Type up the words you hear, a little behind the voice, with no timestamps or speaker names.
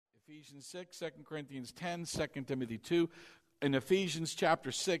Ephesians 6, 2 Corinthians 10, 2 Timothy 2. In Ephesians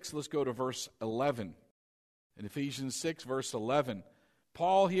chapter 6, let's go to verse 11. In Ephesians 6, verse 11,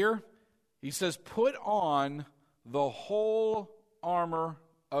 Paul here, he says, put on the whole armor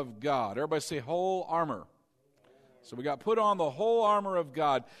of God. Everybody say whole armor. So we got put on the whole armor of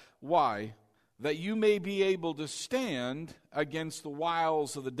God. Why? That you may be able to stand against the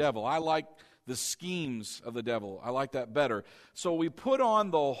wiles of the devil. I like the schemes of the devil. I like that better. So we put on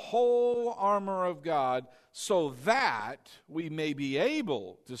the whole armor of God so that we may be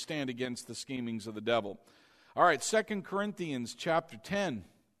able to stand against the schemings of the devil. All right, 2 Corinthians chapter 10,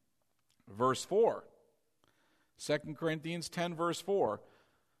 verse 4. 2 Corinthians 10, verse 4.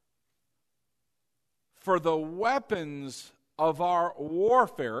 For the weapons of our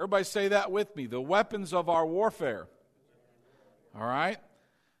warfare, everybody say that with me, the weapons of our warfare. All right?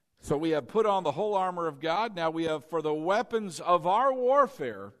 So we have put on the whole armor of God. Now we have, for the weapons of our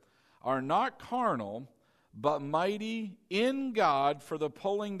warfare are not carnal, but mighty in God for the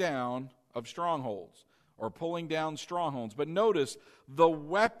pulling down of strongholds, or pulling down strongholds. But notice, the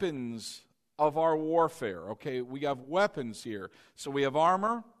weapons of our warfare. Okay, we have weapons here. So we have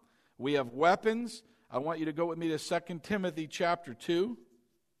armor, we have weapons. I want you to go with me to 2 Timothy chapter 2,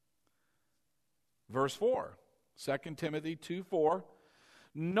 verse 4. 2 Timothy 2:4.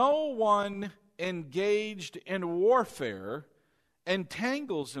 No one engaged in warfare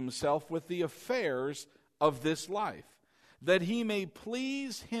entangles himself with the affairs of this life, that he may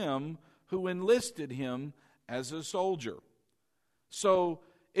please him who enlisted him as a soldier. So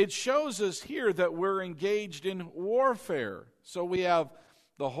it shows us here that we're engaged in warfare. So we have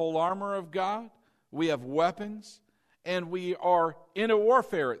the whole armor of God, we have weapons, and we are in a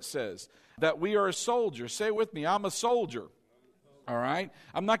warfare, it says, that we are a soldier. Say with me, I'm a soldier. All right?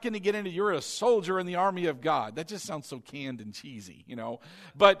 I'm not going to get into you're a soldier in the army of God. That just sounds so canned and cheesy, you know.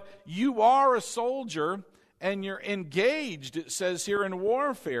 But you are a soldier and you're engaged, it says here, in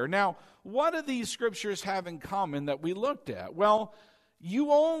warfare. Now, what do these scriptures have in common that we looked at? Well,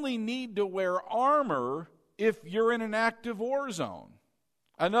 you only need to wear armor if you're in an active war zone.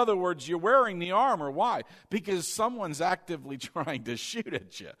 In other words, you're wearing the armor. Why? Because someone's actively trying to shoot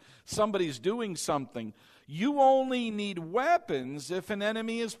at you. Somebody's doing something. You only need weapons if an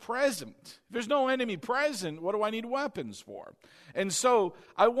enemy is present. If there's no enemy present, what do I need weapons for? And so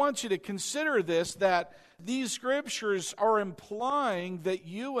I want you to consider this, that these scriptures are implying that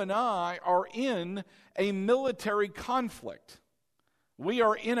you and I are in a military conflict. We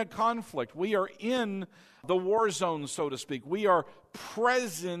are in a conflict. We are in the war zone, so to speak. We are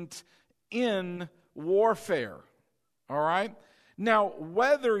present in warfare. All right? Now,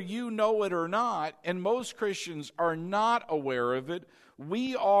 whether you know it or not, and most Christians are not aware of it,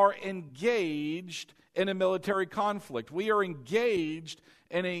 we are engaged in a military conflict. We are engaged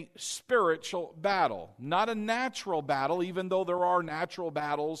in a spiritual battle, not a natural battle, even though there are natural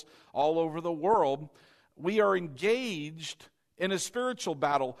battles all over the world. We are engaged in a spiritual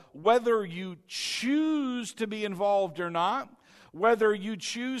battle, whether you choose to be involved or not, whether you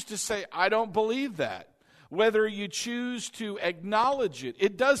choose to say, I don't believe that, whether you choose to acknowledge it,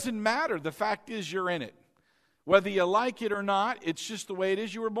 it doesn't matter. The fact is you're in it. Whether you like it or not, it's just the way it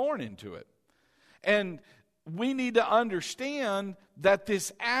is. You were born into it. And we need to understand that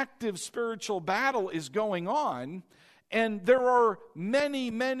this active spiritual battle is going on, and there are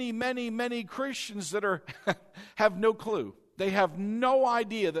many, many, many, many Christians that are have no clue. They have no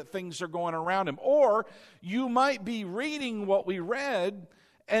idea that things are going around them. Or you might be reading what we read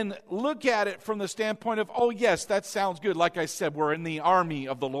and look at it from the standpoint of, oh yes, that sounds good. Like I said, we're in the army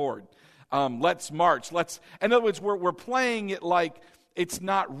of the Lord. Let's march. In other words, we're playing it like it's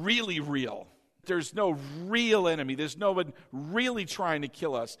not really real. There's no real enemy. There's no one really trying to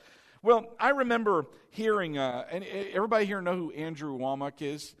kill us. Well, I remember hearing, and everybody here know who Andrew Womack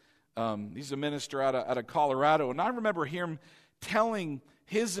is? He's a minister out of Colorado, and I remember him telling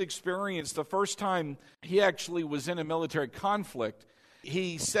his experience the first time he actually was in a military conflict.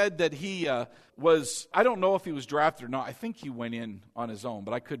 He said that he was, I don't know if he was drafted or not. I think he went in on his own,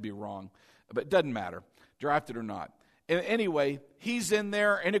 but I could be wrong. But it doesn't matter, drafted or not. Anyway, he's in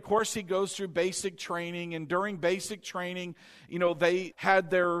there, and of course he goes through basic training, and during basic training, they had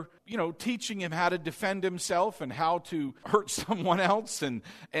their, teaching him how to defend himself and how to hurt someone else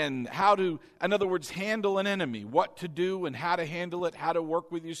and how to, in other words, handle an enemy, what to do and how to handle it, how to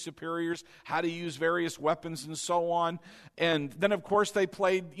work with your superiors, how to use various weapons and so on. And then, of course, they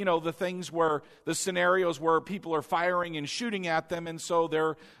played, the things where, the scenarios where people are firing and shooting at them, and so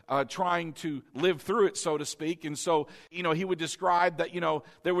they're trying to live through it, so to speak. And so, he would describe that,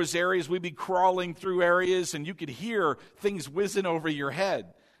 there was areas, we'd be crawling through areas, and you could hear things whizzing over your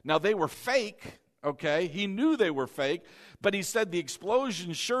head. Now, they were fake, okay? He knew they were fake, but he said the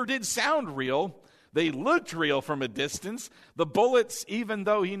explosions sure did sound real. They looked real from a distance. The bullets, even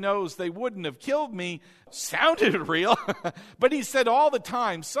though he knows they wouldn't have killed me, sounded real. But he said all the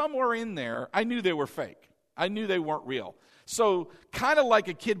time, somewhere in there, I knew they were fake. I knew they weren't real. So kind of like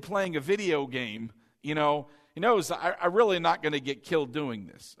a kid playing a video game, he knows I'm really not going to get killed doing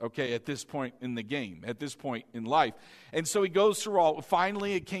this, okay, at this point in the game, at this point in life. And so he goes through all.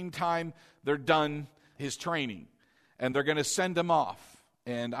 Finally, it came time, they're done his training, and they're going to send him off.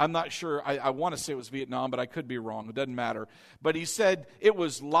 And I'm not sure, I want to say it was Vietnam, but I could be wrong. It doesn't matter. But he said it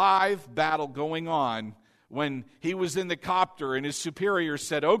was live battle going on when he was in the copter, and his superior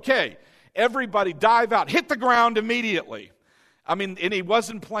said, okay, everybody dive out, hit the ground immediately. And he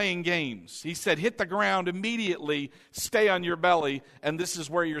wasn't playing games. He said, hit the ground immediately, stay on your belly, and this is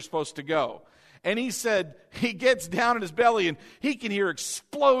where you're supposed to go. And he said he gets down in his belly, and he can hear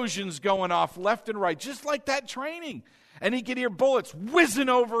explosions going off left and right, just like that training. And he can hear bullets whizzing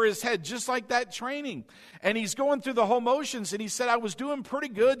over his head, just like that training. And he's going through the whole motions, and he said, I was doing pretty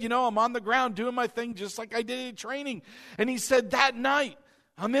good. I'm on the ground doing my thing just like I did at training. And he said, that night,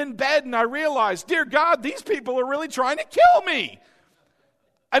 I'm in bed, and I realized, dear God, these people are really trying to kill me.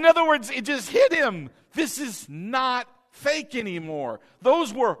 In other words, it just hit him. This is not fake anymore.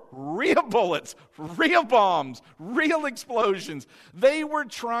 Those were real bullets, real bombs, real explosions. They were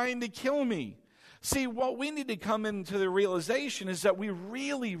trying to kill me. See, what we need to come into the realization is that we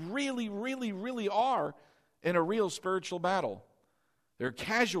really, really, really, really are in a real spiritual battle. There are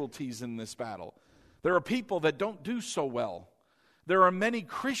casualties in this battle. There are people that don't do so well. There are many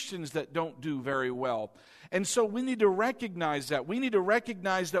Christians that don't do very well. And so we need to recognize that. We need to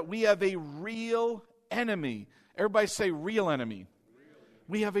recognize that we have a real enemy. Everybody say real enemy.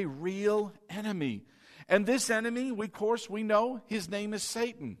 We have a real enemy. And this enemy, we know his name is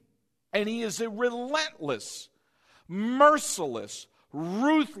Satan. And he is a relentless, merciless,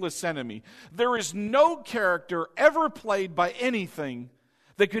 ruthless enemy. There is no character ever played by anything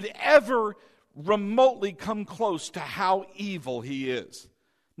that could ever remotely come close to how evil he is.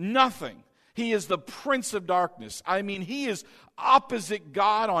 Nothing. He is the prince of darkness. He is opposite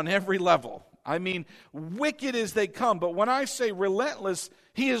God on every level. Wicked as they come. But when I say relentless,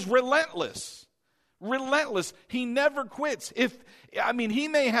 he is relentless. Relentless. He never quits. He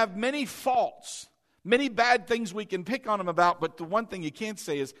may have many faults, many bad things we can pick on him about, but the one thing you can't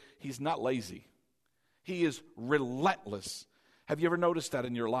say is he's not lazy. He is relentless. Have you ever noticed that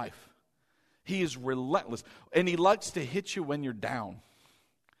in your life? He is relentless. And he likes to hit you when you're down.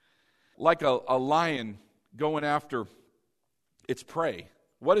 Like a lion going after its prey.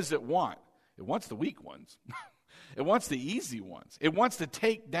 What does it want? It wants the weak ones. It wants the easy ones. It wants to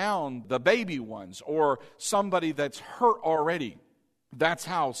take down the baby ones or somebody that's hurt already. That's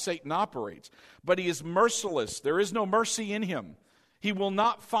how Satan operates. But he is merciless. There is no mercy in him. You will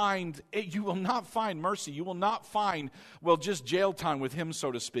not find mercy. You will not find, just jail time with him,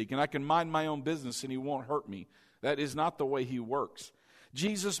 so to speak. And I can mind my own business and he won't hurt me. That is not the way he works.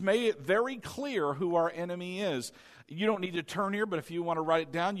 Jesus made it very clear who our enemy is. You don't need to turn here, but if you want to write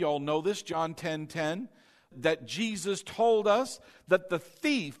it down, you all know this, John 10:10. That Jesus told us that the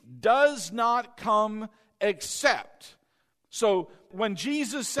thief does not come except. So when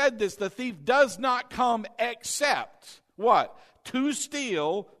Jesus said this, the thief does not come except what? To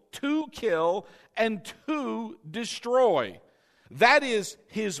steal, to kill, and to destroy. That is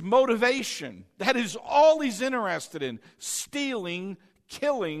his motivation. That is all he's interested in. Stealing,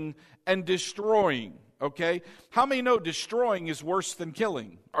 killing, and destroying. Okay? How many know destroying is worse than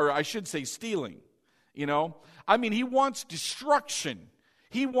killing? Or I should say stealing. He wants destruction.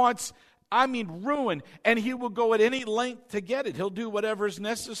 He wants, ruin. And he will go at any length to get it. He'll do whatever is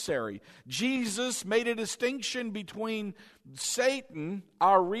necessary. Jesus made a distinction between Satan,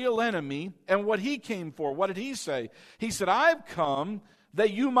 our real enemy, and what he came for. What did he say? He said, I've come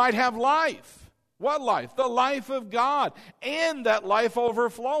that you might have life. What life? The life of God. And that life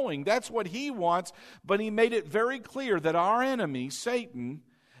overflowing. That's what he wants. But he made it very clear that our enemy, Satan,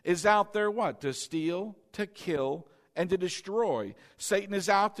 is out there what? To steal, to kill, and to destroy. Satan is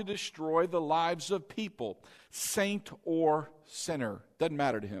out to destroy the lives of people, saint or sinner. Doesn't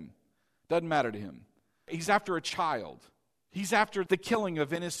matter to him. Doesn't matter to him. He's after a child. He's after the killing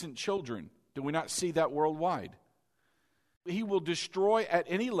of innocent children. Do we not see that worldwide? He will destroy at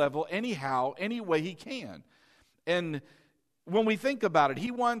any level, anyhow, any way he can. And when we think about it,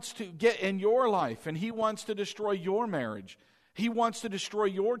 he wants to get in your life, and he wants to destroy your marriage. He wants to destroy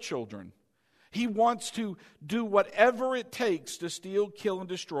your children. He wants to do whatever it takes to steal, kill, and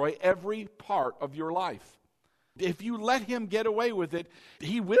destroy every part of your life. If you let him get away with it,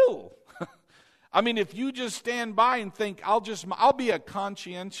 he will. I mean, if you just stand by and think, I'll be a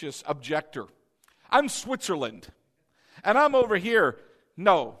conscientious objector. I'm Switzerland, and I'm over here.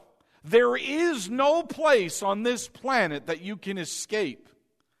 No, there is no place on this planet that you can escape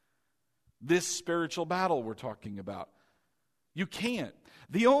this spiritual battle we're talking about. You can't.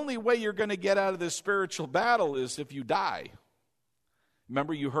 The only way you're going to get out of this spiritual battle is if you die.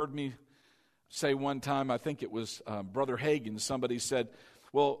 Remember, you heard me say one time, I think it was Brother Hagin, somebody said,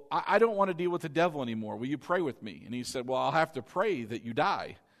 well, I don't want to deal with the devil anymore. Will you pray with me? And he said, well, I'll have to pray that you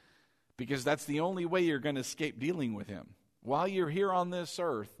die, because that's the only way you're going to escape dealing with him. While you're here on this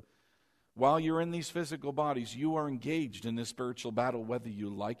earth, while you're in these physical bodies, you are engaged in this spiritual battle, whether you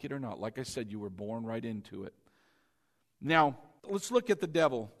like it or not. Like I said, you were born right into it. Now, let's look at the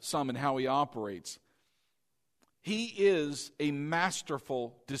devil some and how he operates. He is a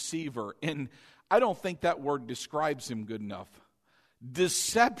masterful deceiver, and I don't think that word describes him good enough.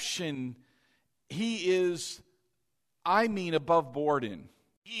 Deception, he is, above board in.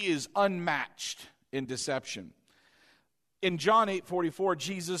 He is unmatched in deception. In John 8:44,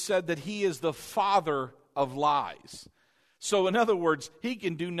 Jesus said that he is the father of lies. So in other words, he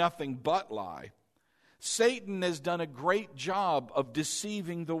can do nothing but lie. Satan has done a great job of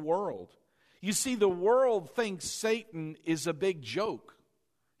deceiving the world. You see, the world thinks Satan is a big joke.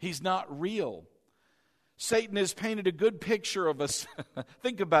 He's not real. Satan has painted a good picture of us.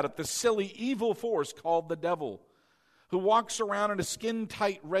 Think about it, the silly evil force called the devil, who walks around in a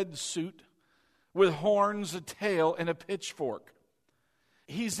skin-tight red suit with horns, a tail, and a pitchfork.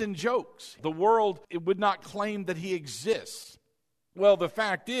 He's in jokes. The world, it would not claim that he exists. Well, the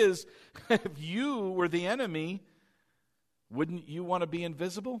fact is, if you were the enemy, wouldn't you want to be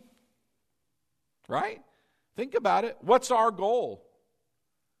invisible? Right? Think about it. What's our goal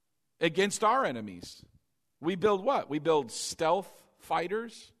against our enemies? We build what? We build stealth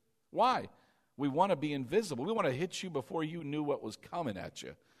fighters. Why? We want to be invisible. We want to hit you before you knew what was coming at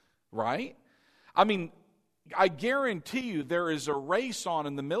you. Right? I mean, I guarantee you there is a race on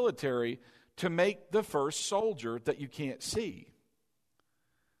in the military to make the first soldier that you can't see.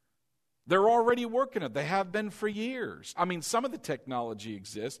 They're already working it. They have been for years. I mean, some of the technology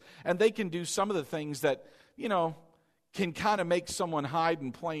exists, and they can do some of the things that, can kind of make someone hide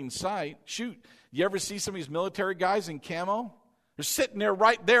in plain sight. Shoot, you ever see some of these military guys in camo? They're sitting there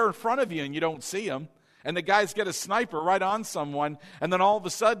right there in front of you, and you don't see them. And the guy's got a sniper right on someone, and then all of a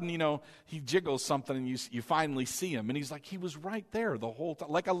sudden, he jiggles something, and you finally see him. And he's like, he was right there the whole time,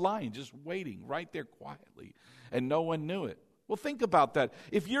 like a lion, just waiting right there quietly, and no one knew it. Well, think about that.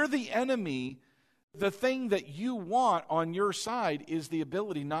 If you're the enemy, the thing that you want on your side is the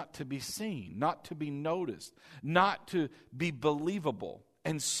ability not to be seen, not to be noticed, not to be believable.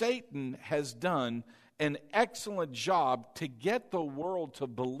 And Satan has done an excellent job to get the world to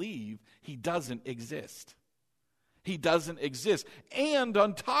believe he doesn't exist. He doesn't exist. And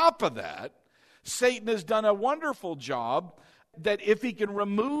on top of that, Satan has done a wonderful job that if he can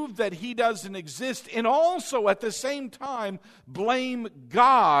remove that he doesn't exist, and also at the same time blame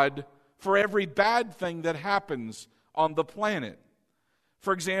God for every bad thing that happens on the planet.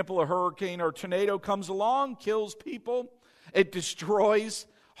 For example, a hurricane or tornado comes along, kills people, it destroys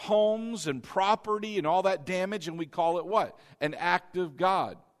homes and property and all that damage, and we call it what? An act of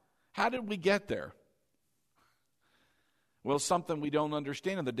God. How did we get there? Well, something we don't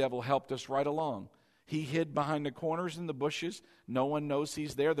understand, and the devil helped us right along. He hid behind the corners and the bushes. No one knows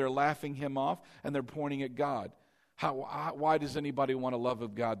he's there. They're laughing him off, and they're pointing at God. Why does anybody want a love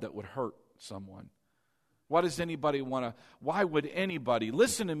of God that would hurt someone? Why would anybody,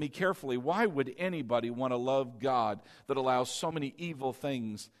 listen to me carefully, why would anybody want to love God that allows so many evil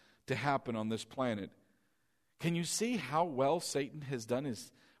things to happen on this planet? Can you see how well Satan has done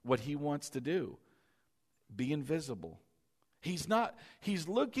what he wants to do? Be invisible. He's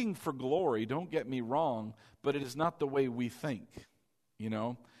looking for glory, don't get me wrong, but it is not the way we think,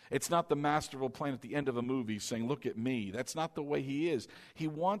 It's not the masterful plan at the end of a movie saying, look at me. That's not the way he is. He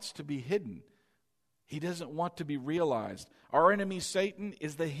wants to be hidden. He doesn't want to be realized. Our enemy, Satan,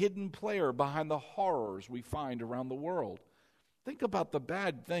 is the hidden player behind the horrors we find around the world. Think about the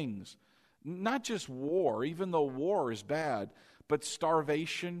bad things. Not just war, even though war is bad, but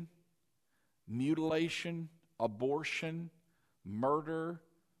starvation, mutilation, abortion, murder,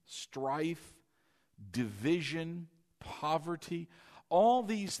 strife, division, poverty, all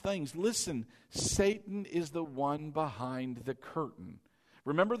these things. Listen, Satan is the one behind the curtain.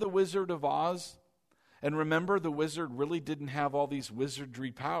 Remember the Wizard of Oz? And remember, the wizard really didn't have all these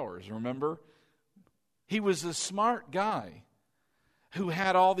wizardry powers, remember? He was a smart guy. who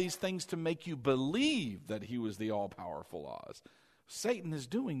had all these things to make you believe that he was the all-powerful Oz. Satan is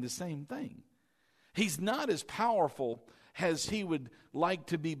doing the same thing. He's not as powerful as he would like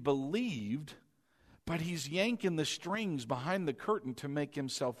to be believed, but he's yanking the strings behind the curtain to make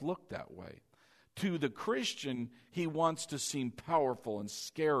himself look that way. To the Christian, he wants to seem powerful and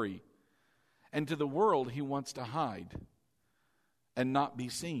scary. And to the world, he wants to hide and not be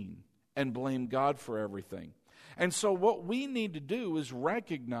seen and blame God for everything. And so what we need to do is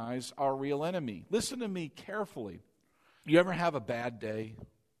recognize our real enemy. Listen to me carefully. You ever have a bad day?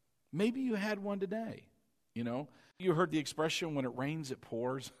 Maybe you had one today, you know. You heard the expression, when it rains, it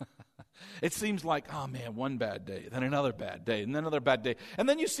pours. It seems like, oh man, one bad day, then another bad day, and then another bad day. And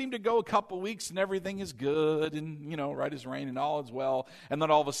then you seem to go a couple weeks and everything is good and, you know, right as rain and all is well. And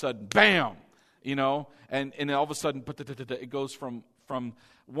then all of a sudden, bam, you know, and all of a sudden, it goes from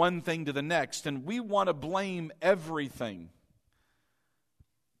one thing to the next. And we want to blame everything.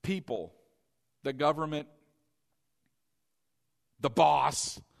 People, the government, the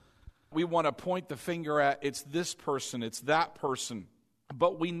boss. We want to point the finger at, it's this person, it's that person.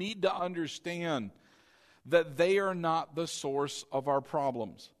 But we need to understand that they are not the source of our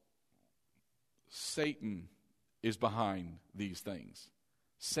problems. Satan is behind these things.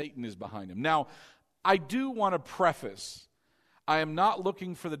 Satan is behind them. Now, I do want to preface, I am not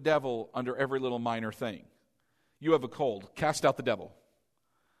looking for the devil under every little minor thing. You have a cold, cast out the devil.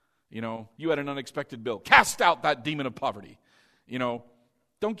 You know, you had an unexpected bill, cast out that demon of poverty. You know,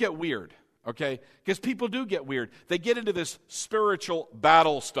 don't get weird, okay? Because people do get weird. They get into this spiritual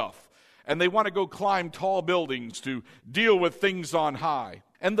battle stuff, and they want to go climb tall buildings to deal with things on high.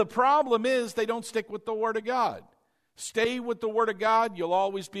 And the problem is they don't stick with the Word of God. Stay with the Word of God, you'll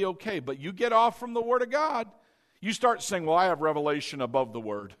always be okay. But you get off from the Word of God, you start saying, well, I have revelation above the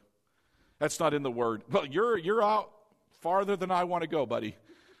Word. That's not in the Word. Well, you're out farther than I want to go, buddy.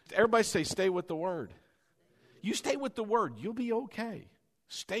 Everybody say, stay with the Word. You stay with the Word, you'll be okay.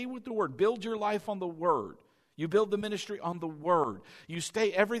 Stay with the Word. Build your life on the Word. You build the ministry on the Word. You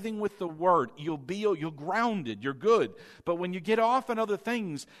stay everything with the Word. You're grounded. You're good. But when you get off on other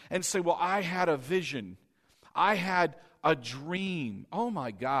things and say, well, I had a vision. I had a dream. Oh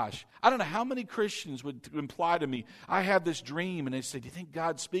my gosh. I don't know how many Christians would imply to me, I had this dream, and they say, do you think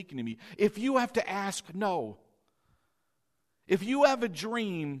God's speaking to me? If you have to ask, no. If you have a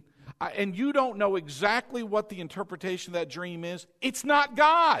dream and you don't know exactly what the interpretation of that dream is, it's not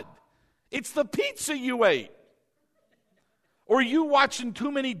God. It's the pizza you ate. Or you watching too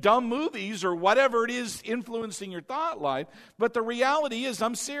many dumb movies or whatever it is influencing your thought life. But the reality is,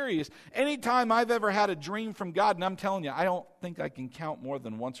 I'm serious. Anytime I've ever had a dream from God, and I'm telling you, I don't think I can count more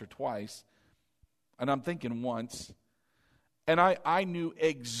than once or twice. And I'm thinking once. And I knew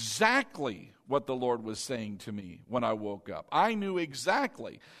exactly what the Lord was saying to me when I woke up. I knew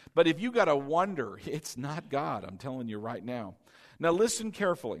exactly. But if you got to wonder, it's not God. I'm telling you right now. Now listen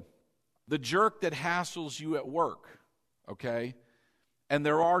carefully. The jerk that hassles you at work. Okay? And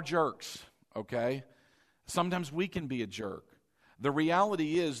there are jerks, okay? Sometimes we can be a jerk. The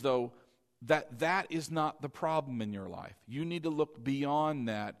reality is, though, that is not the problem in your life. You need to look beyond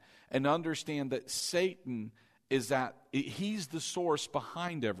that and understand that Satan he's the source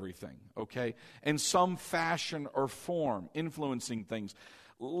behind everything, okay? In some fashion or form, influencing things.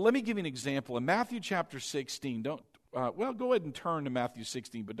 Let me give you an example. In Matthew chapter 16, go ahead and turn to Matthew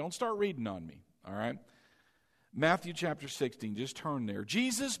 16, but don't start reading on me, all right? Matthew chapter 16, just turn there.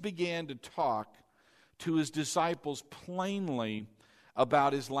 Jesus began to talk to his disciples plainly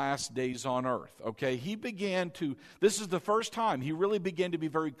about his last days on earth, okay? This is the first time he really began to be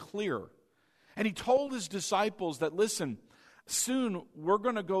very clear. And he told his disciples that, listen, soon we're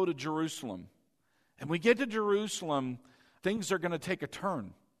going to go to Jerusalem. And when we get to Jerusalem, things are going to take a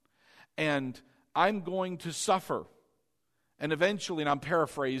turn. And I'm going to suffer. And eventually, and I'm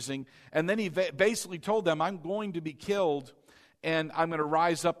paraphrasing, and then he basically told them, I'm going to be killed, and I'm going to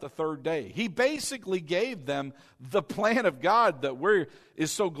rise up the third day. He basically gave them the plan of God that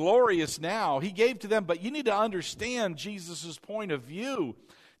is so glorious now. He gave to them, but you need to understand Jesus' point of view.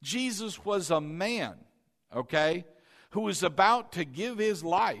 Jesus was a man, okay, who was about to give his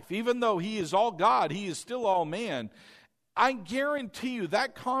life. Even though he is all God, he is still all man. I guarantee you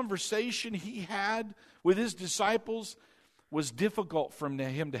that conversation he had with his disciples was difficult for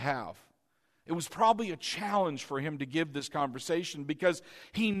him to have. It was probably a challenge for him to give this conversation because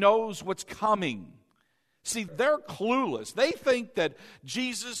he knows what's coming. See, they're clueless. They think that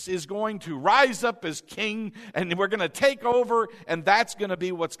Jesus is going to rise up as king and we're going to take over and that's going to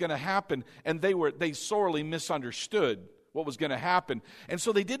be what's going to happen. And they sorely misunderstood what was going to happen. And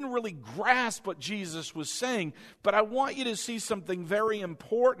so they didn't really grasp what Jesus was saying. But I want you to see something very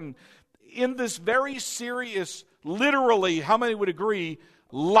important in this very serious, literally, how many would agree,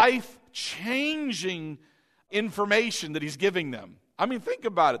 life-changing information that he's giving them. I mean, think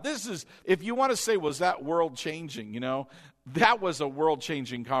about it. This is, if you want to say, was that world-changing, that was a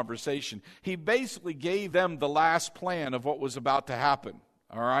world-changing conversation. He basically gave them the last plan of what was about to happen,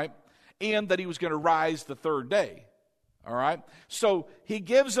 all right? And that he was going to rise the third day, all right? So he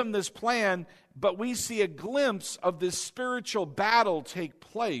gives them this plan, but we see a glimpse of this spiritual battle take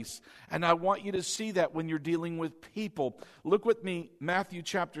place. And I want you to see that when you're dealing with people. Look with me, Matthew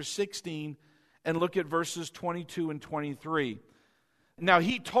chapter 16, and look at verses 22 and 23. Now,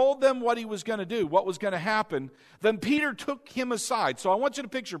 he told them what he was going to do, what was going to happen. Then Peter took him aside. So I want you to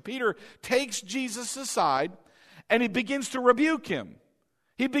picture, Peter takes Jesus aside, and he begins to rebuke him.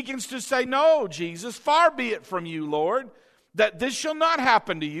 He begins to say, no, Jesus, far be it from you, Lord, that this shall not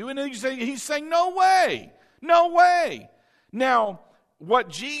happen to you. And he's saying, no way, no way. Now, what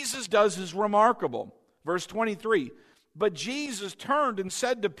Jesus does is remarkable. Verse 23, but Jesus turned and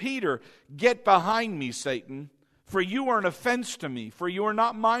said to Peter, get behind me, Satan. For you are an offense to me, for you are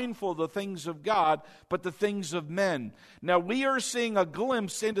not mindful of the things of God, but the things of men. Now we are seeing a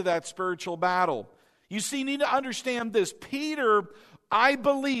glimpse into that spiritual battle. You see, you need to understand this. I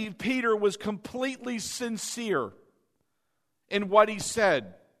believe Peter was completely sincere in what he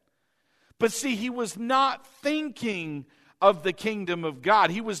said. But see, he was not thinking of the kingdom of God.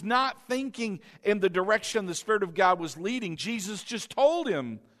 He was not thinking in the direction the Spirit of God was leading. Jesus just told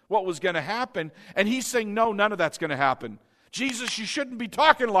him what was going to happen, and he's saying, no, none of that's going to happen. Jesus, you shouldn't be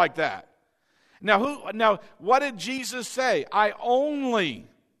talking like that. Now, what did Jesus say? I only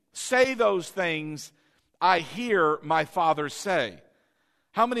say those things I hear my Father say.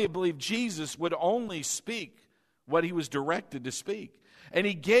 How many believe Jesus would only speak what he was directed to speak? And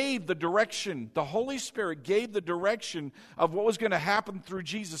he gave the direction, the Holy Spirit gave the direction of what was going to happen through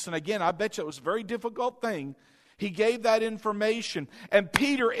Jesus. And again, I bet you it was a very difficult thing. He gave that information, and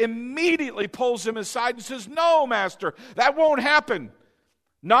Peter immediately pulls him aside and says, no, Master, that won't happen.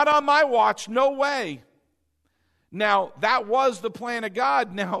 Not on my watch, no way. Now, that was the plan of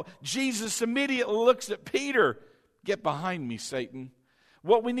God. Now, Jesus immediately looks at Peter. Get behind me, Satan.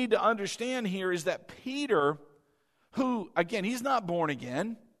 What we need to understand here is that Peter, who, again, he's not born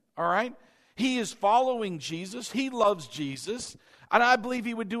again, all right? He is following Jesus. He loves Jesus. And I believe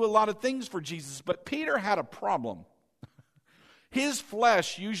he would do a lot of things for Jesus. But Peter had a problem. His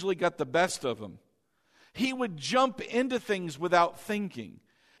flesh usually got the best of him. He would jump into things without thinking.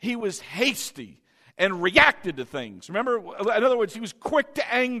 He was hasty and reacted to things. Remember, in other words, he was quick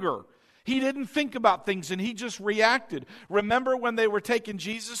to anger. He didn't think about things and he just reacted. Remember when they were taking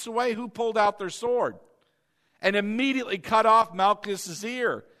Jesus away? Who pulled out their sword and immediately cut off Malchus's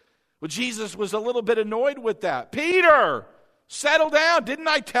ear? Well, Jesus was a little bit annoyed with that. Peter! Settle down. Didn't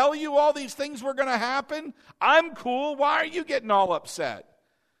I tell you all these things were going to happen? I'm cool. Why are you getting all upset?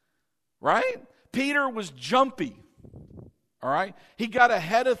 Right? Peter was jumpy. All right? He got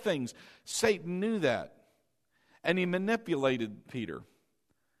ahead of things. Satan knew that. And he manipulated Peter.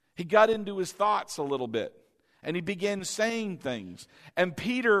 He got into his thoughts a little bit. And he began saying things. And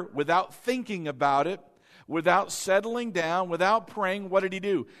Peter, without thinking about it, without settling down, without praying, what did he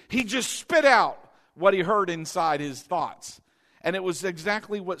do? He just spit out what he heard inside his thoughts. And it was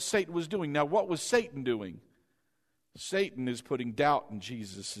exactly what Satan was doing. Now, what was Satan doing? Satan is putting doubt in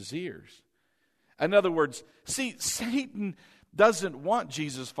Jesus' ears. In other words, see, Satan doesn't want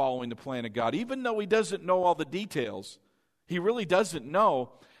Jesus following the plan of God. Even though he doesn't know all the details, he really doesn't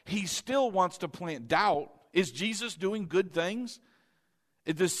know, he still wants to plant doubt. Is Jesus doing good things?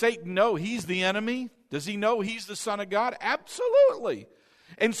 Does Satan know he's the enemy? Does he know he's the Son of God? Absolutely.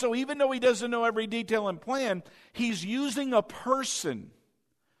 And so even though he doesn't know every detail and plan, he's using a person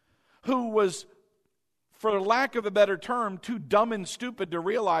who was, for lack of a better term, too dumb and stupid to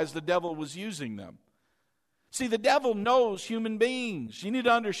realize the devil was using them. See, the devil knows human beings. You need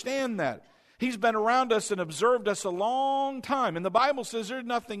to understand that. He's been around us and observed us a long time. And the Bible says there's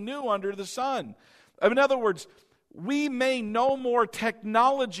nothing new under the sun. In other words, we may know more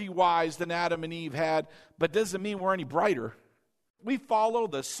technology-wise than Adam and Eve had, but doesn't mean we're any brighter. We follow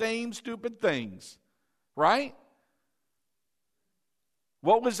the same stupid things, right?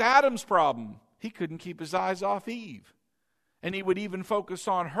 What was Adam's problem? He couldn't keep his eyes off Eve. And he would even focus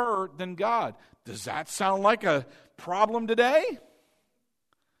on her than God. Does that sound like a problem today?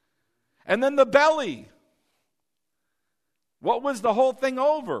 And then the belly. What was the whole thing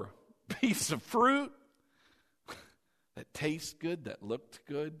over? Piece of fruit that tastes good, that looked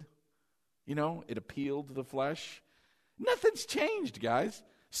good. You know, it appealed to the flesh. Nothing's changed, guys.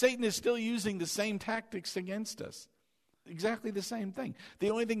 Satan is still using the same tactics against us. Exactly the same thing. The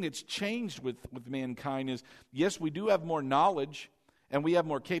only thing that's changed with mankind is, yes, we do have more knowledge and we have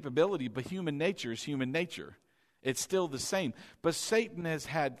more capability, but human nature is human nature. It's still the same. But Satan has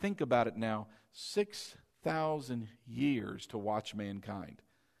had, think about it now, 6,000 years to watch mankind,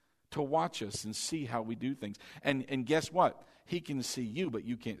 to watch us and see how we do things. And guess what? He can see you, but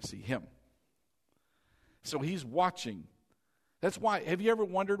you can't see him. So he's watching. That's why, have you ever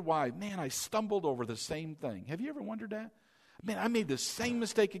wondered why? Man, I stumbled over the same thing. Have you ever wondered that? Man, I made the same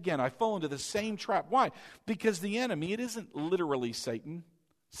mistake again. I fell into the same trap. Why? Because the enemy, it isn't literally Satan.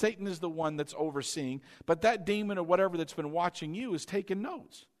 Satan is the one that's overseeing. But that demon or whatever that's been watching you is taking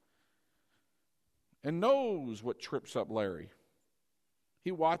notes. And knows what trips up Larry.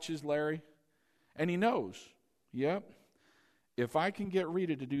 He watches Larry and he knows, yep, if I can get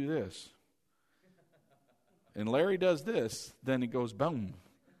Rita to do this, and Larry does this, then it goes boom.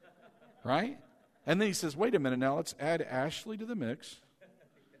 Right? And then he says, wait a minute now, let's add Ashley to the mix.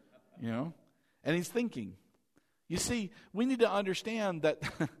 And he's thinking. You see, we need to understand that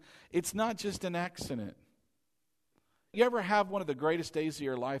it's not just an accident. You ever have one of the greatest days of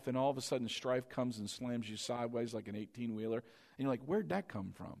your life and all of a sudden strife comes and slams you sideways like an 18-wheeler? And you're like, where'd that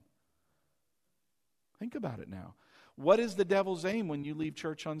come from? Think about it now. What is the devil's aim when you leave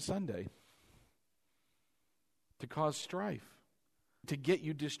church on Sunday? To cause strife, to get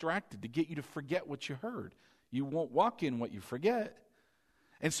you distracted, to get you to forget what you heard. You won't walk in what you forget.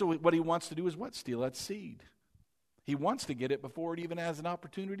 And so what he wants to do is what? Steal that seed. He wants to get it before it even has an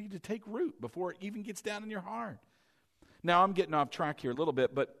opportunity to take root, before it even gets down in your heart. Now, I'm getting off track here a little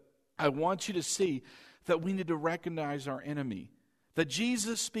bit, but I want you to see that we need to recognize our enemy. That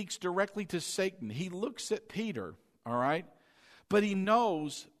Jesus speaks directly to Satan. He looks at Peter, all right? But he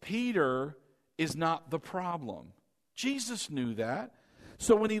knows Peter is not the problem. Jesus knew that.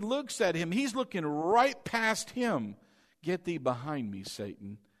 So when he looks at him, he's looking right past him. Get thee behind me,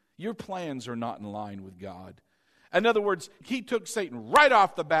 Satan. Your plans are not in line with God. In other words, he took Satan right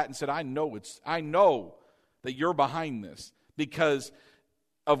off the bat and said, I know that you're behind this because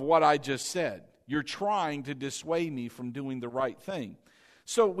of what I just said. You're trying to dissuade me from doing the right thing.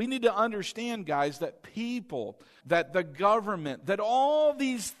 So we need to understand, guys, that people, that the government, that all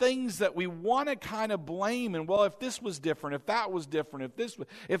these things that we want to kind of blame, and well, if this was different, if that was different,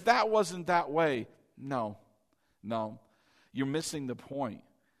 if that wasn't that way. No. You're missing the point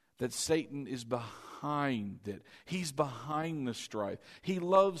that Satan is behind it. He's behind the strife. He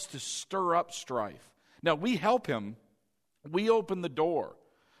loves to stir up strife. Now, we help him. We open the door.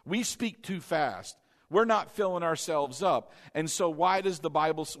 We speak too fast. We're not filling ourselves up. And so what does the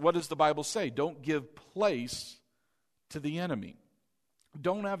Bible say? Don't give place to the enemy.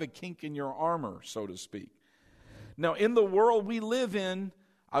 Don't have a kink in your armor, so to speak. Now, in the world we live in,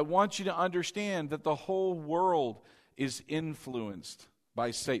 I want you to understand that the whole world is influenced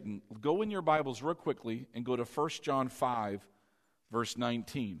by Satan. Go in your Bibles real quickly and go to 1 John 5, verse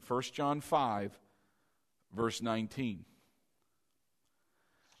 19. 1 John 5, verse 19.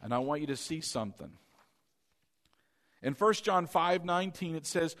 And I want you to see something. In 1 John 5:19, it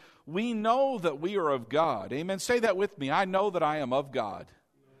says, we know that we are of God. Amen. Say that with me. I know that I am of God.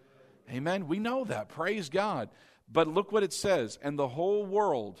 Amen. We know that. Praise God. But look what it says. And the whole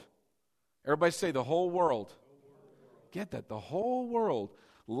world, everybody say the whole world. Get that. The whole world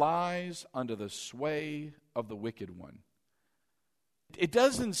lies under the sway of the wicked one. It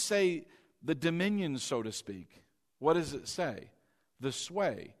doesn't say the dominion, so to speak. What does it say? The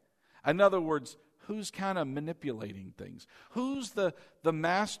sway. In other words, who's kind of manipulating things? Who's the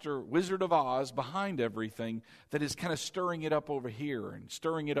master Wizard of Oz behind everything that is kind of stirring it up over here and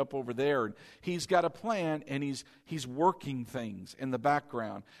stirring it up over there? And he's got a plan and he's working things in the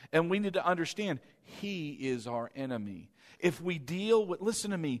background. And we need to understand he is our enemy. If we deal with,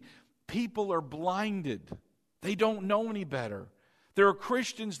 listen to me, people are blinded. They don't know any better. There are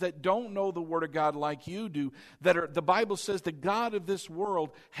Christians that don't know the Word of God like you do. The Bible says the God of this world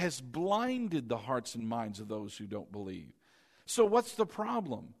has blinded the hearts and minds of those who don't believe. So what's the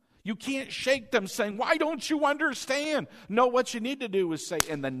problem? You can't shake them saying, why don't you understand? No, what you need to do is say,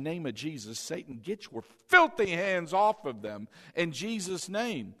 in the name of Jesus, Satan, get your filthy hands off of them in Jesus'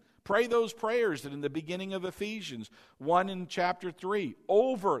 name. Pray those prayers that in the beginning of Ephesians 1 in chapter 3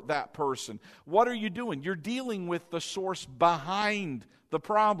 over that person. What are you doing? You're dealing with the source behind the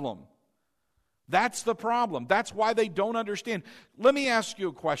problem. That's the problem. That's why they don't understand. Let me ask you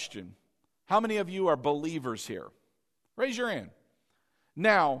a question. How many of you are believers here? Raise your hand.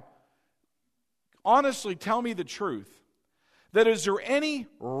 Now, honestly, tell me the truth. That is there any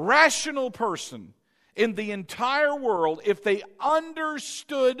rational person in the entire world, if they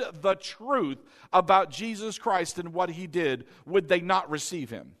understood the truth about Jesus Christ and what he did, would they not receive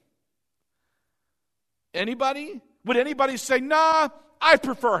him? Anybody? Would anybody say, nah, I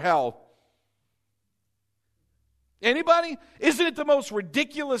prefer hell? Anybody? Isn't it the most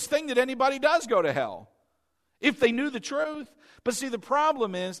ridiculous thing that anybody does go to hell? If they knew the truth. But see, the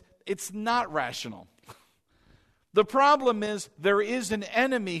problem is, it's not rational. The problem is, there is an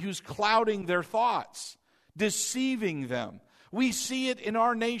enemy who's clouding their thoughts, deceiving them. We see it in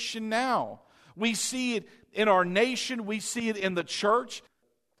our nation now. We see it in our nation. We see it in the church.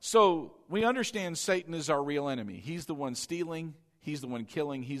 So we understand Satan is our real enemy. He's the one stealing. He's the one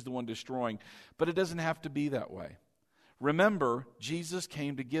killing. He's the one destroying. But it doesn't have to be that way. Remember, Jesus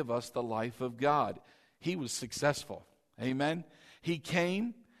came to give us the life of God. He was successful. Amen? He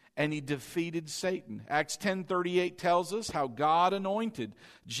came and he defeated Satan. Acts 10:38 tells us how God anointed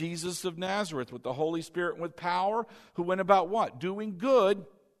Jesus of Nazareth with the Holy Spirit and with power, who went about what? Doing good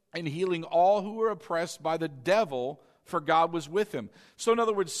and healing all who were oppressed by the devil, for God was with him. So in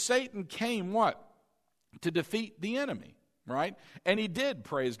other words, Satan came what? To defeat the enemy, right? And he did,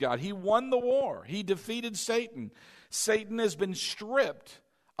 praise God. He won the war. He defeated Satan. Satan has been stripped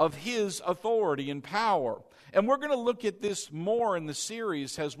of his authority and power. And we're going to look at this more in the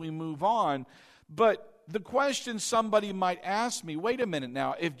series as we move on. But the question somebody might ask me, wait a minute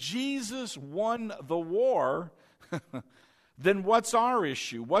now, if Jesus won the war, then what's our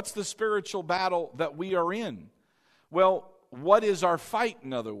issue? What's the spiritual battle that we are in? Well, what is our fight,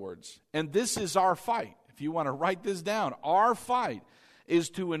 in other words? And this is our fight. If you want to write this down, our fight is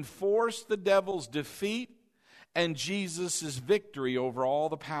to enforce the devil's defeat and Jesus' victory over all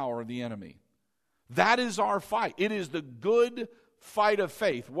the power of the enemy. That is our fight. It is the good fight of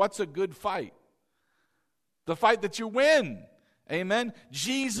faith. What's a good fight? The fight that you win. Amen.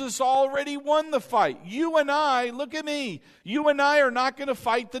 Jesus already won the fight. You and I, look at me, you and I are not going to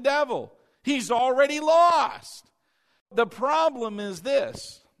fight the devil. He's already lost. The problem is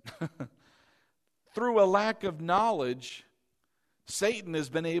this. Through a lack of knowledge, Satan has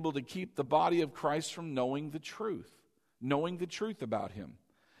been able to keep the body of Christ from knowing the truth about him,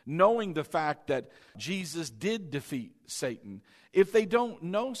 knowing the fact that Jesus did defeat Satan. If they don't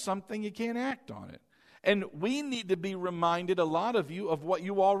know something, you can't act on it. And we need to be reminded, a lot of you, of what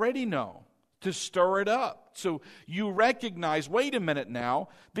you already know, to stir it up. So you recognize, wait a minute now,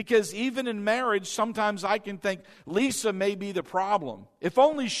 because even in marriage, sometimes I can think, Lisa may be the problem. If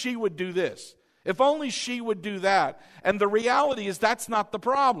only she would do this. If only she would do that. And the reality is that's not the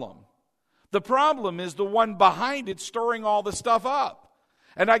problem. The problem is the one behind it stirring all the stuff up.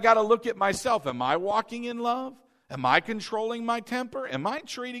 And I got to look at myself. Am I walking in love? Am I controlling my temper? Am I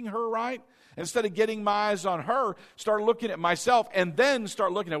treating her right? Instead of getting my eyes on her, start looking at myself and then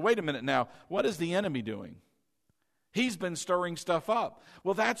start looking at, wait a minute now, what is the enemy doing? He's been stirring stuff up.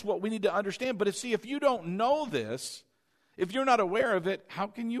 Well, that's what we need to understand. But if you don't know this, if you're not aware of it, how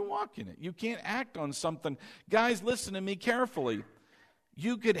can you walk in it? You can't act on something. Guys, listen to me carefully.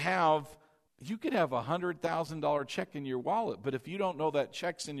 You could have a $100,000 check in your wallet, but if you don't know that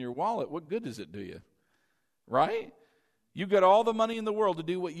check's in your wallet, what good does it do you? Right? You got all the money in the world to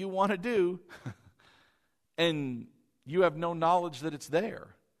do what you want to do, and you have no knowledge that it's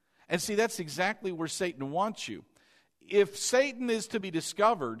there. And see, that's exactly where Satan wants you. If Satan is to be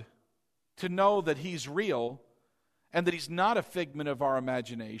discovered, to know that he's real, and that he's not a figment of our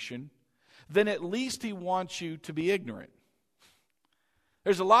imagination, then at least he wants you to be ignorant.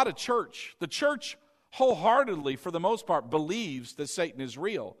 There's a lot of church. The church wholeheartedly, for the most part, believes that Satan is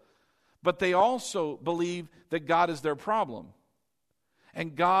real. But they also believe that God is their problem.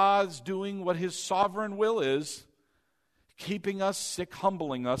 And God's doing what his sovereign will is, keeping us sick,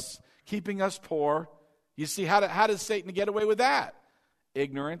 humbling us, keeping us poor. You see, how does Satan get away with that?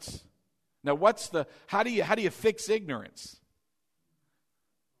 Ignorance. Now, how do you fix ignorance?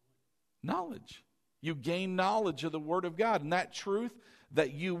 Knowledge. You gain knowledge of the Word of God. And that truth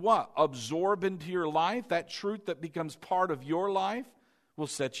that you what? Absorb into your life, that truth that becomes part of your life, will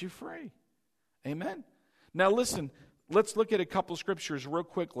set you free. Amen. Now listen, let's look at a couple scriptures real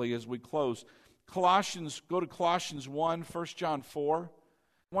quickly as we close. Go to Colossians 1, 1 John 4.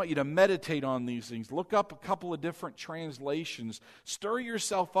 I want you to meditate on these things. Look up a couple of different translations. Stir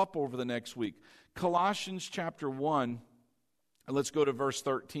yourself up over the next week. Colossians chapter 1, and let's go to verse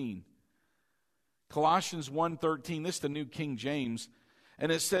 13. Colossians 1:13, this is the New King James,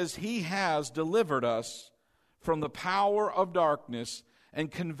 and it says, He has delivered us from the power of darkness and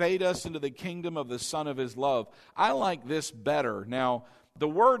conveyed us into the kingdom of the Son of His love. I like this better. Now, the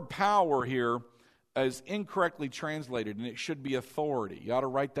word power here is incorrectly translated, and it should be authority. You ought to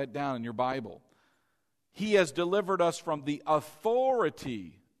write that down in your Bible. He has delivered us from the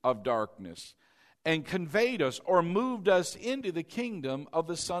authority of darkness and conveyed us or moved us into the kingdom of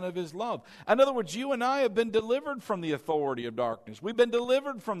the Son of His love. In other words, you and I have been delivered from the authority of darkness. We've been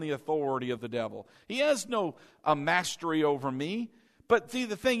delivered from the authority of the devil. He has no mastery over me. But see,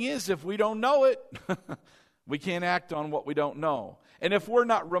 the thing is, if we don't know it, we can't act on what we don't know. And if we're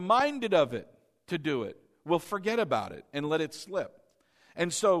not reminded of it to do it, we'll forget about it and let it slip.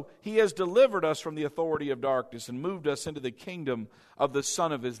 And so He has delivered us from the authority of darkness and moved us into the kingdom of the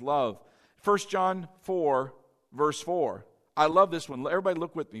Son of His love. 1 John 4, verse 4. I love this one. Everybody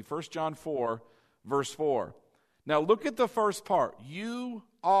look with me. 1 John 4, verse 4. Now look at the first part. You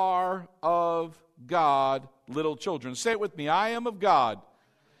are of God, little children. Say it with me. I am of God.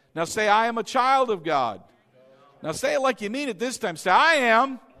 Now say, I am a child of God. Now say it like you mean it this time. Say, I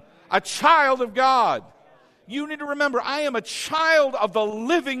am a child of God. You need to remember, I am a child of the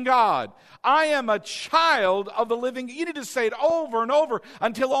living God. I am a child of the living. You need to say it over and over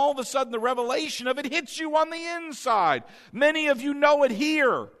until all of a sudden the revelation of it hits you on the inside. Many of you know it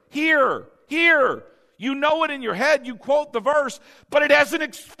here. You know it in your head. You quote the verse, but it hasn't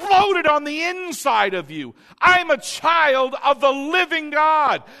exploded on the inside of you. I'm a child of the living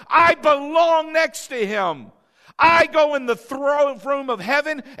God. I belong next to Him. I go in the throne room of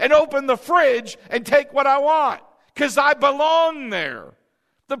heaven and open the fridge and take what I want because I belong there.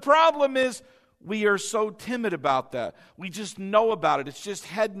 The problem is we are so timid about that. We just know about it. It's just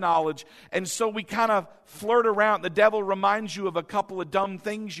head knowledge. And so we kind of flirt around. The devil reminds you of a couple of dumb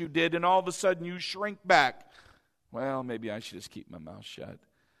things you did, and all of a sudden you shrink back. Well, maybe I should just keep my mouth shut.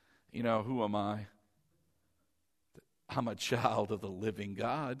 You know, who am I? I'm a child of the living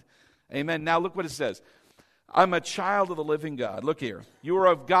God. Amen. Now look what it says. I'm a child of the living God. Look here. You are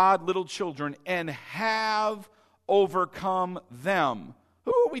of God, little children, and have overcome them.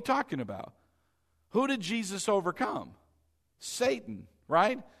 Who are we talking about? Who did Jesus overcome? Satan,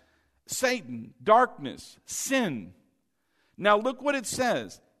 right? Satan, darkness, sin. Now look what it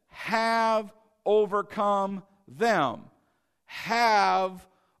says. Have overcome them. Have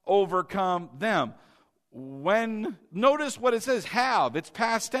overcome them. Notice what it says, have. It's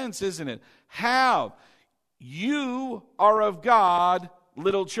past tense, isn't it? Have. You are of God,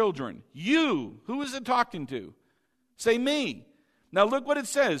 little children. You. Who is it talking to? Say me. Now look what it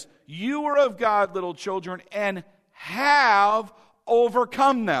says. You are of God, little children, and have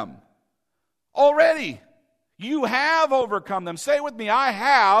overcome them. Already. You have overcome them. Say it with me. I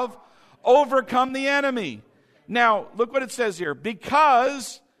have overcome the enemy. Now, look what it says here.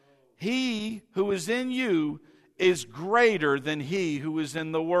 Because he who is in you is greater than he who is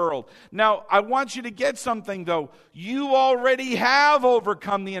in the world. Now, I want you to get something, though. You already have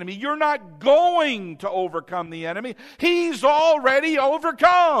overcome the enemy. You're not going to overcome the enemy. He's already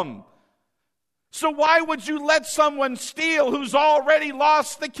overcome. So why would you let someone steal who's already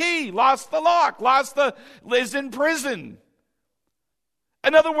lost the key, lost the lock, is in prison?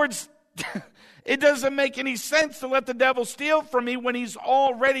 In other words, it doesn't make any sense to let the devil steal from me when he's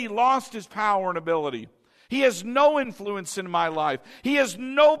already lost his power and ability. He has no influence in my life. He has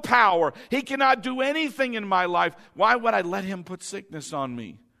no power. He cannot do anything in my life. Why would I let him put sickness on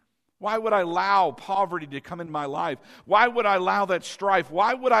me? Why would I allow poverty to come in my life? Why would I allow that strife?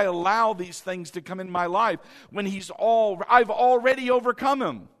 Why would I allow these things to come in my life when I've already overcome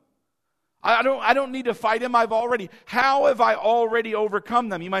him? I don't need to fight him. How have I already overcome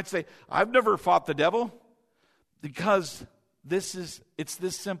them? You might say, I've never fought the devil. Because it's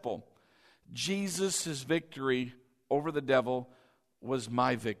this simple. Jesus' victory over the devil was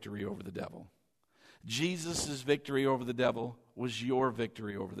my victory over the devil. Jesus' victory over the devil was your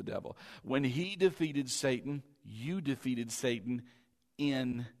victory over the devil. When he defeated Satan, you defeated Satan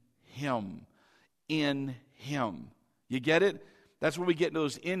in him. In him. You get it? That's where we get into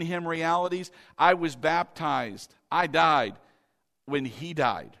those in him realities. I was baptized. I died when he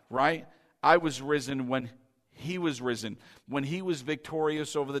died, right? I was risen when he was risen. When he was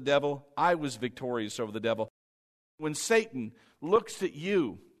victorious over the devil, I was victorious over the devil. When Satan looks at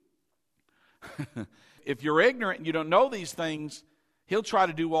you, if you're ignorant and you don't know these things, he'll try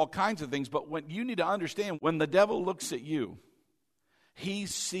to do all kinds of things. But what you need to understand, when the devil looks at you, he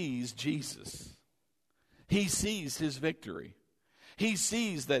sees Jesus. He sees his victory. He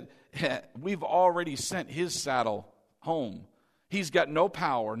sees that we've already sent his saddle home. He's got no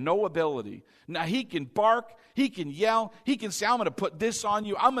power, no ability. Now he can bark, he can yell, he can say, I'm going to put this on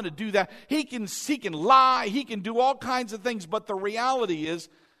you, I'm going to do that. He can lie, he can do all kinds of things. But the reality is,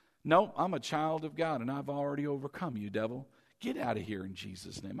 no, I'm a child of God and I've already overcome you, devil. Get out of here in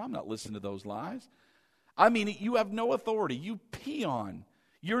Jesus' name. I'm not listening to those lies. I mean, you have no authority. You peon.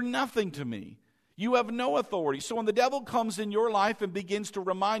 You're nothing to me. You have no authority. So when the devil comes in your life and begins to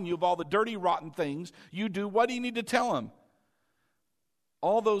remind you of all the dirty, rotten things you do, what do you need to tell him?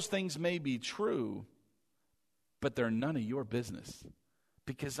 All those things may be true, but they're none of your business,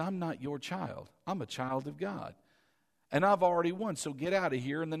 because I'm not your child. I'm a child of God. And I've already won, so get out of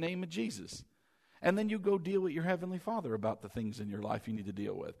here in the name of Jesus. And then you go deal with your Heavenly Father about the things in your life you need to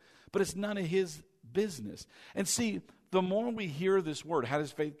deal with. But it's none of his business. And see, the more we hear this word, how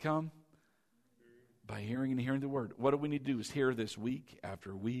does faith come? By hearing and hearing the word. What do we need to do is hear this week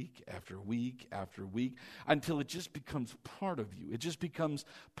after week after week after week until it just becomes part of you. It just becomes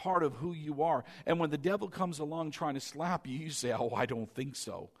part of who you are. And when the devil comes along trying to slap you, you say, oh, I don't think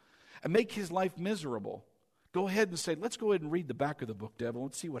so. And make his life miserable. Go ahead and say, let's go ahead and read the back of the book, devil.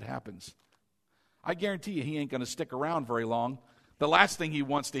 Let's see what happens. I guarantee you he ain't going to stick around very long. The last thing he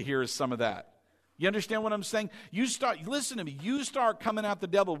wants to hear is some of that. You understand what I'm saying? Listen to me. You start coming at the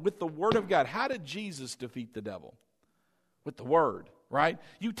devil with the word of God. How did Jesus defeat the devil? With the word, right?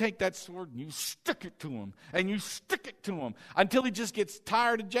 You take that sword and you stick it to him. And you stick it to him until he just gets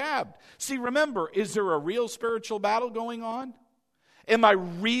tired and jabbed. See, remember, is there a real spiritual battle going on? Am I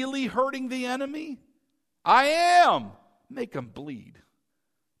really hurting the enemy? I am. Make him bleed.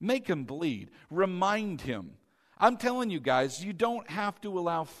 Make him bleed. Remind him. I'm telling you guys, you don't have to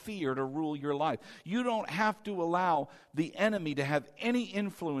allow fear to rule your life. You don't have to allow the enemy to have any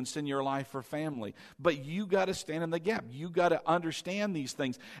influence in your life or family. But you got to stand in the gap. You got to understand these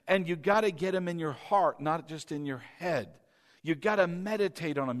things. And you got to get them in your heart, not just in your head. You got to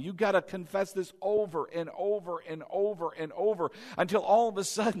meditate on them. You got to confess this over and over and over and over until all of a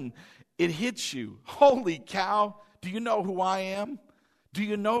sudden it hits you. Holy cow, do you know who I am? Do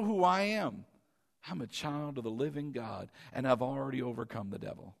you know who I am? I'm a child of the living God, and I've already overcome the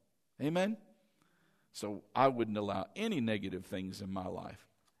devil. Amen? So I wouldn't allow any negative things in my life,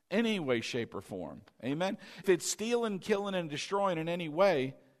 any way, shape, or form. Amen? If it's stealing, killing, and destroying in any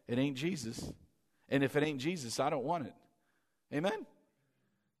way, it ain't Jesus. And if it ain't Jesus, I don't want it. Amen?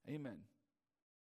 Amen.